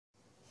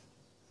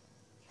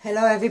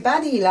Hello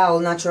everybody, Hila All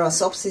Natural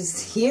Soaps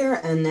is here,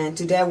 and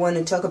today I want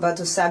to talk about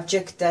a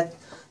subject that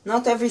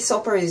not every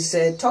soaper is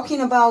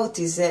talking about,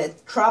 is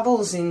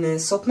troubles in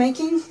soap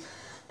making,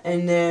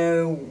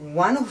 and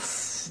one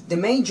of the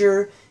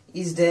major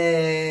is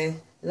the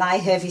lye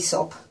heavy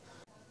soap.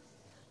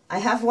 I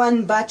have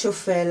one batch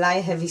of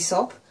lye heavy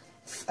soap.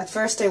 At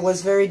first I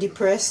was very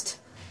depressed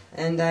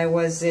and I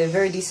was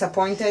very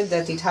disappointed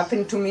that it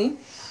happened to me,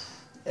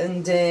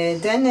 and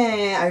then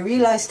I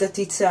realized that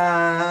it's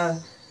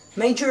a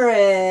major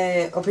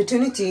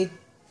opportunity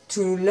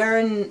to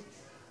learn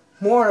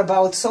more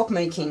about soap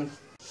making.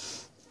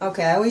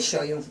 Okay, I will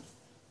show you.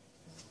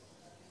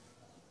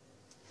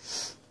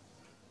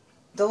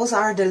 Those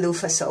are the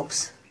loofah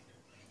soaps.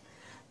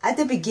 At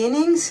the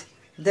beginnings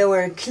they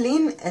were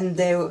clean, and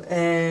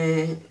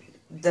the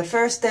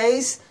first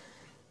days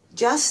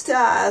just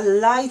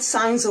light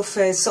signs of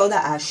soda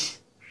ash.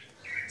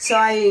 So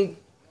I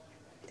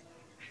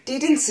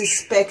didn't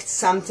suspect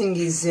something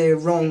is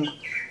wrong.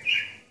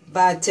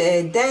 But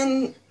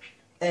then,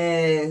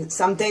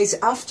 some days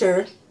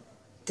after,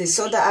 the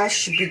soda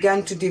ash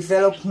began to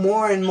develop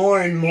more and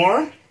more and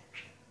more,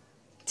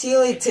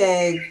 till it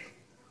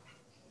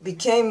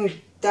became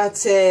that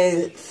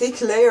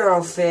thick layer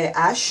of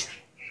ash.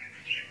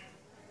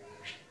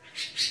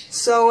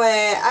 So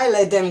I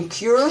let them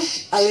cure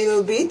a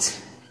little bit,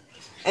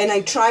 and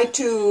I tried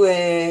to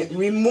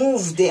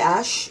remove the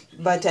ash,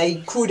 but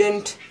I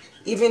couldn't,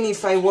 even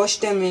if I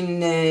washed them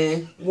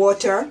in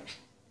water.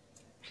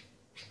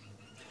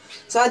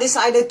 So I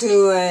decided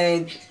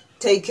to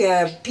take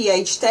a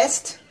pH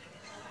test,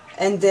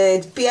 and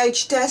the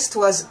pH test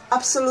was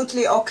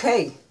absolutely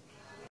okay.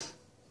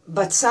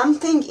 But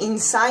something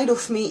inside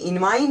of me, in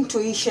my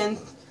intuition,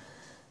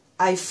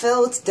 I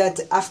felt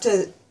that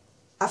after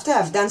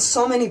I've done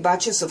so many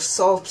batches of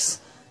soaps,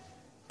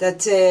 that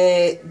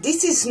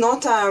this is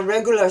not a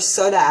regular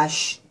soda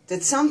ash,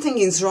 that something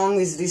is wrong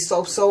with this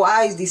soap. So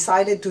I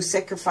decided to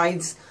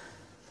sacrifice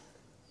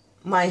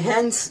my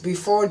hands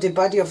before the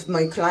body of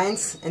my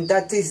clients, and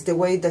that is the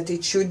way that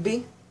it should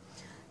be.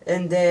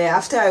 And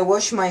after I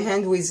wash my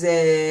hand with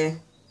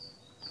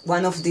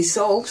one of the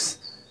soaps,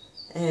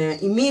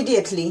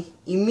 immediately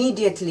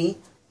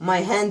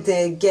my hand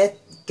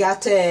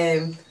got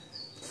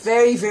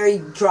very, very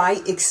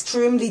dry,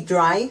 extremely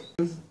dry.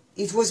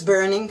 It was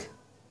burning.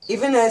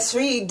 Even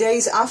 3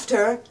 days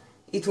after,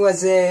 it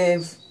was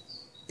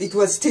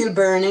still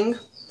burning.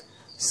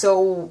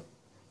 So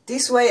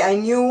this way I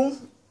knew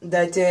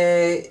that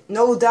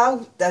no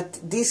doubt that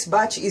this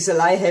batch is a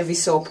lye heavy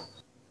soap.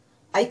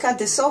 I cut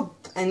the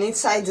soap, and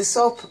inside the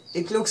soap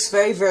it looks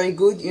very, very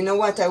good. You know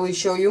what? I will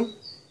show you.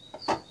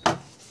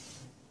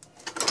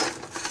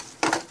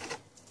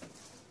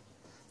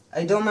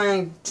 I don't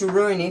mind to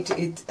ruin it.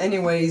 It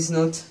anyway is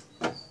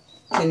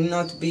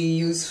cannot be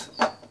used.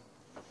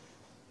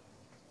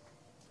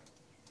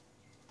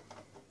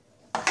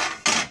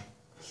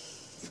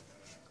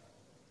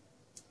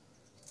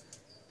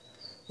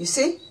 You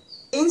see?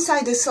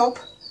 Inside the soap,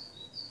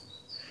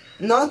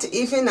 not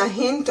even a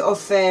hint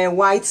of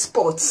white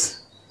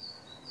spots.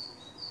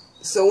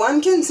 So one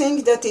can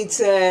think that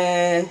it's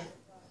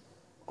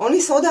only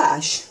soda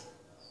ash.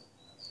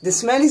 The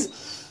smell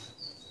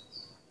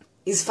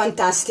is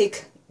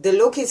fantastic. The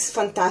look is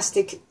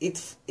fantastic.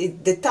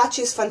 The touch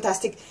is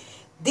fantastic.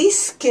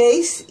 This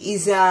case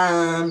is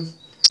a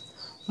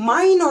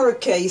minor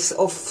case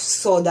of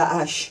soda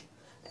ash.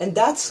 And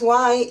that's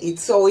why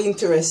it's so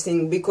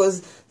interesting,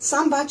 because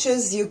some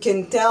batches you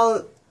can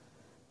tell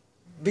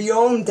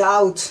beyond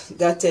doubt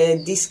that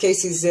this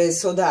case is a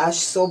soda ash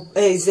soap,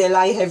 is a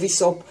lye heavy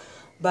soap,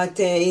 but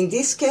in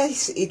this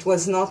case it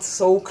was not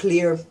so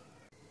clear.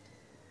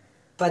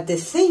 But the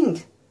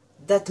thing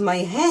that my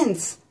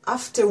hands,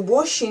 after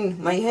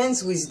washing my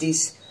hands with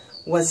this,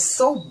 was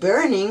so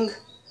burning,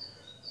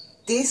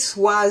 this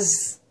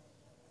was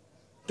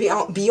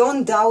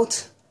beyond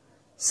doubt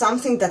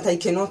something that I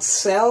cannot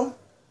sell.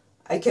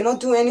 I cannot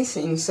do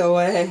anything. So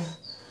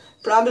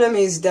problem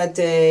is that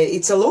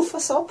it's a loofah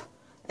soap,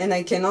 and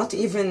I cannot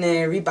even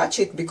rebatch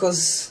it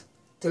because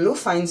the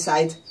loofah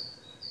inside.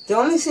 The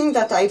only thing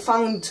that I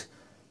found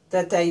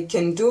that I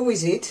can do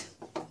with it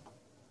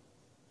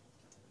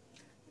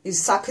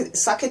is suck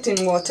it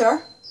in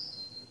water,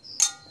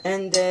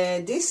 and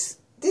this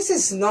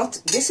is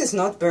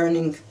not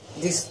burning.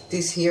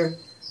 This here,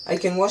 I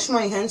can wash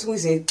my hands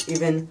with it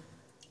even,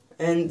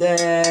 and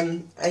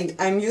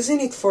I'm using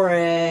it for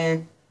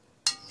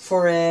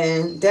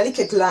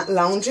delicate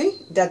laundry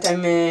that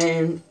I'm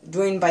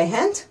doing by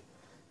hand,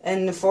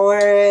 and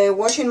for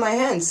washing my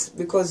hands,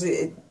 because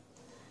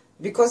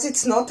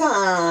it's not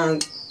a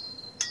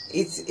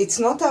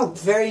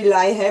very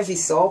lye heavy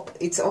soap.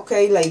 It's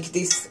okay like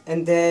this,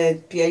 and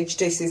the pH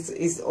test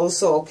is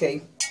also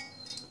okay.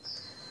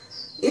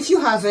 If you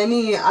have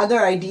any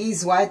other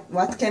ideas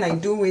what can I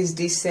do with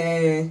this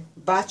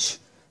batch,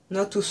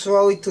 not to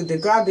throw it to the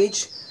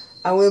garbage,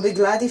 I will be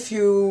glad if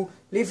you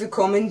leave a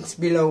comment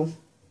below.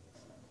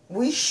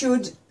 We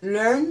should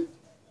learn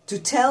to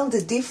tell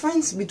the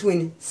difference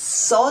between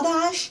soda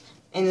ash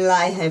and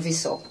lye heavy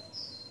soap.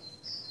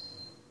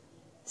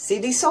 See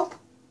this soap?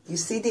 You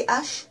see the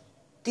ash?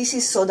 This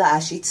is soda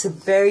ash. It's a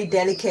very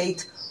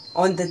delicate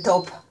on the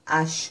top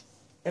ash.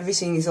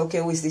 Everything is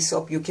okay with this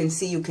soap. You can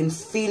see, you can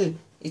feel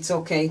it's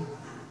okay.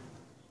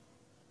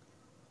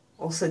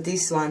 Also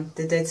this one,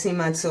 the Dead Sea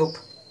Mud soap,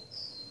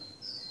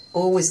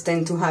 always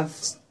tend to have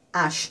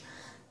ash.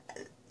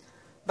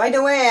 By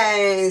the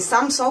way,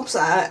 some soaps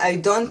I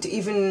don't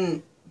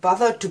even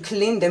bother to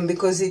clean them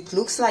because it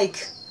looks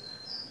like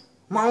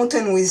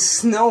mountain with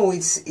snow.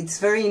 It's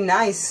very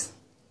nice.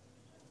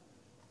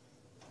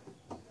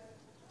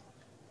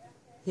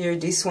 Here,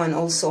 this one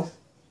also,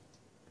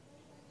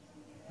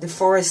 the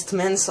Forest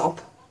Man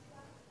soap.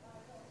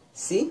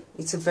 See,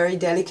 it's a very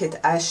delicate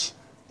ash.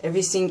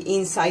 Everything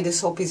inside the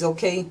soap is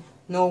okay,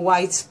 no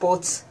white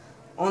spots,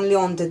 only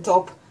on the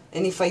top,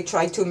 and if I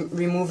try to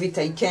remove it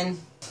I can.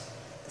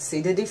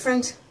 See the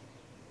difference?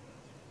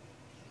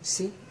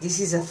 See, this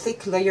is a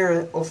thick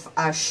layer of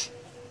ash.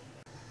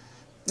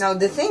 Now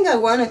the thing I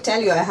want to tell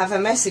you, I have a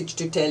message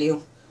to tell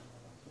you,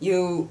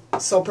 you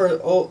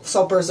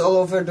soppers all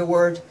over the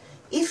world.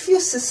 If you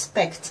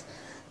suspect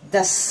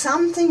there's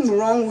something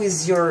wrong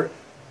with your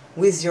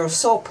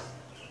soap,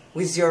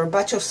 with your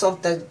batch of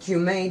soap that you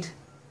made,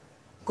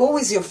 go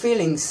with your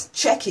feelings,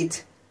 check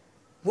it,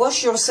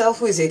 wash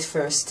yourself with it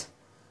first.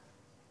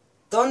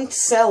 Don't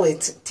sell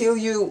it till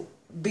you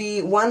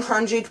be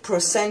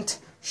 100%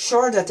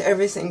 sure that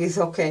everything is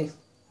okay.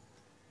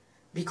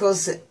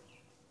 Because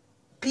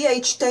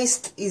pH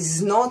test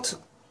is not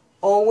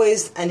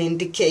always an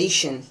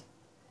indication.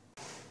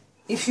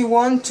 If you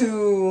want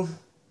to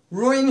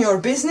ruin your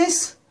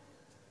business,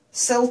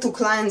 sell to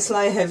clients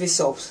like heavy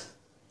soaps.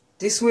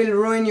 This will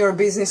ruin your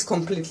business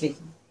completely,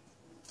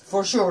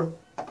 for sure.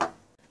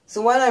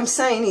 So what I'm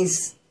saying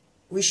is,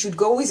 we should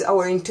go with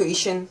our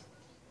intuition.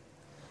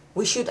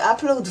 We should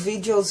upload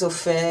videos of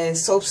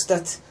soaps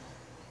that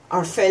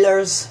are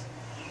failures,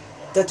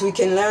 that we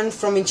can learn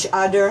from each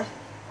other.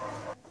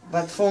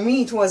 But for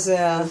me it was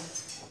a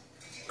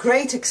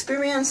great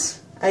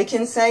experience, I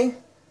can say.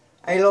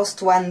 I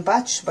lost one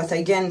batch, but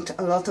I gained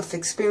a lot of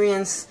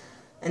experience,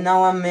 and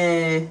now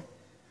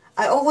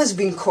I always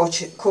been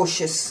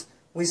cautious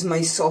with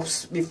my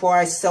soaps. Before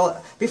I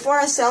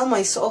sell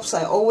my soaps,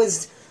 I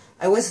always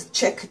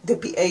check the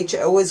pH.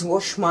 I always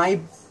wash my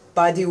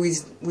body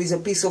with a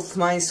piece of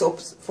my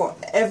soaps for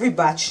every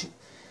batch.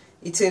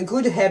 It's a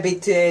good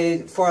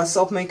habit for a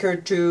soap maker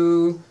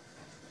to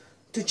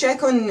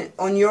check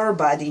on your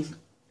body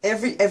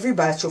every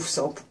batch of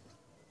soap.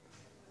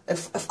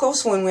 Of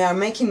course, when we are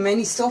making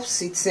many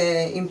soaps, it's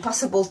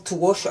impossible to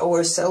wash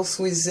ourselves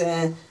with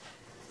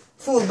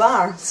full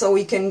bar, so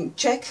we can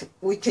check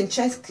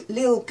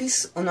little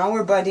piece on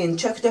our body and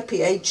check the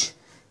pH.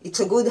 It's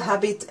a good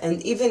habit,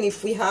 and even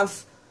if we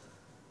have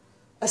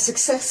a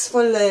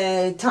successful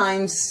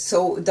times,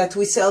 so that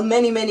we sell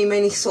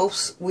many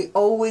soaps, we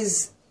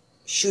always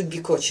should be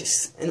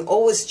cautious and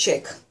always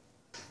check.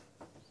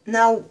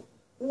 Now,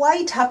 why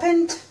it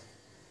happened?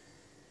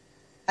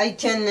 I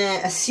can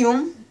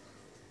assume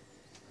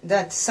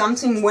that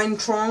something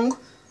went wrong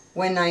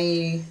when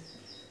I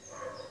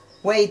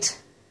weighed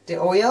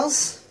the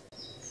oils.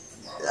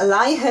 A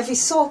lye heavy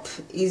soap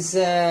is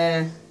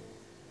a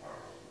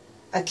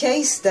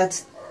case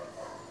that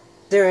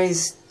there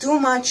is too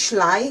much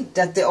lye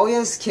that the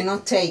oils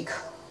cannot take.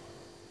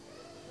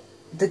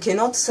 They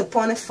cannot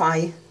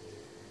saponify.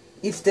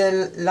 If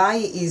the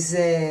lye is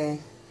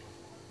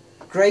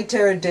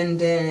greater than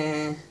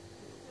the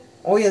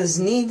oils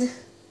need,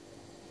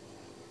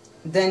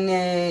 then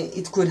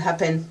it could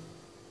happen.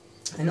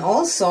 And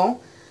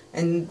also,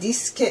 and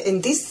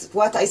this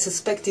what I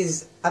suspect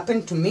is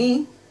happened to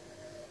me,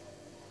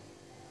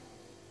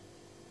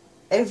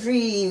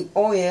 every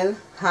oil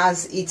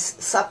has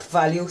its sap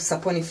value,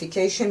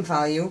 saponification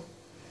value,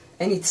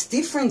 and it's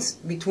difference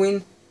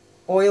between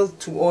oil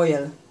to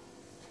oil.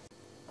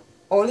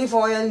 Olive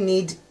oil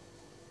need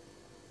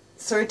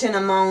certain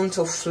amount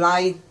of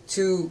lye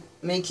to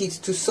make it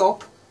to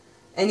soap,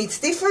 and it's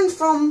different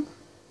from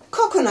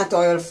coconut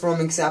oil,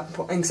 from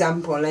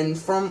example, and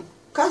from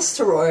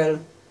castor oil.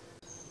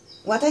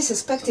 What I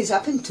suspect is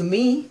happened to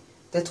me,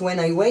 that when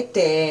I weighed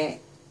the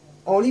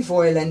olive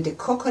oil and the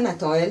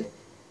coconut oil,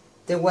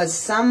 there was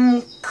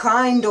some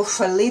kind of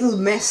a little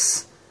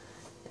mess,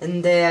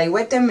 and I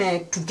weighed them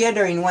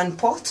together in one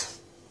pot,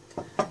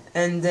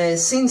 and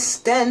since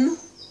then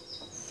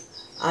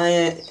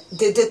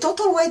the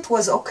total weight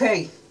was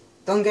okay.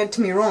 Don't get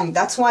me wrong,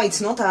 that's why it's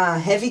not a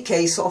heavy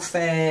case of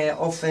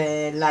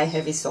lye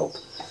heavy soap.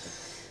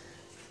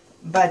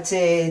 But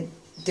the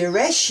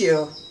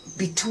ratio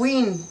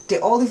between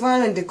the olive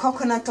oil and the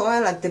coconut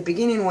oil at the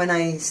beginning, when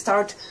I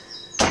start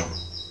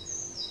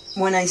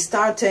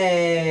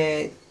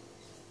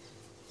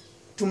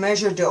to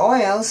measure the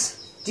oils,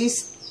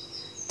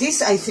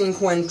 this I think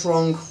went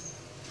wrong.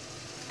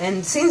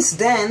 And since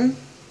then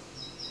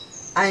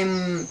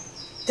I'm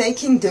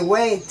taking the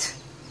weight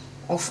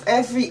of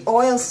every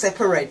oil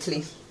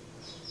separately.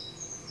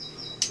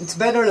 It's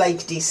better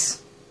like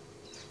this,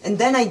 and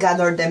then I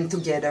gather them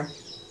together.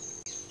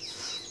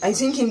 I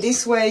think in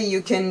this way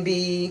you can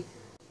be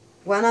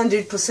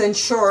 100%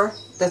 sure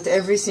that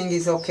everything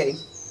is okay.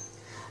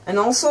 And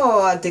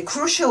also the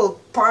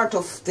crucial part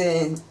of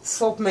the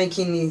soap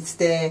making is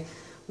the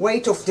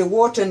weight of the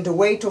water and the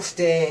weight of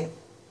the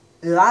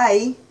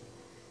lye.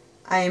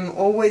 I'm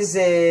always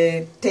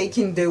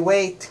taking the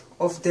weight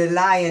of the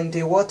lye and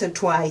the water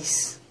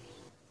twice.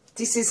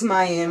 This is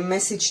my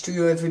message to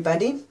you,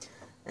 everybody.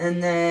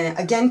 And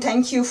again,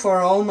 thank you for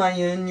all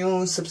my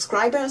new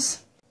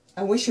subscribers.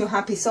 I wish you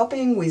happy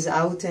soaping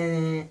without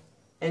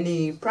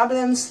any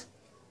problems.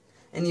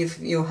 And if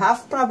you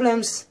have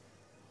problems,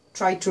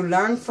 try to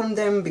learn from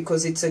them,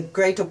 because it's a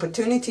great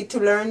opportunity to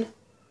learn.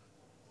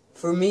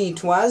 For me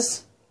it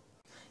was.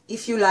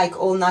 If you like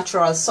all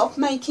natural soap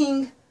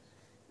making,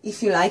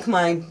 if you like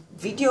my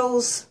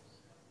videos,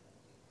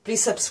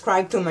 please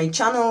subscribe to my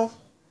channel.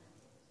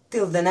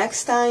 Till the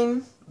next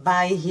time,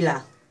 bye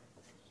Hila.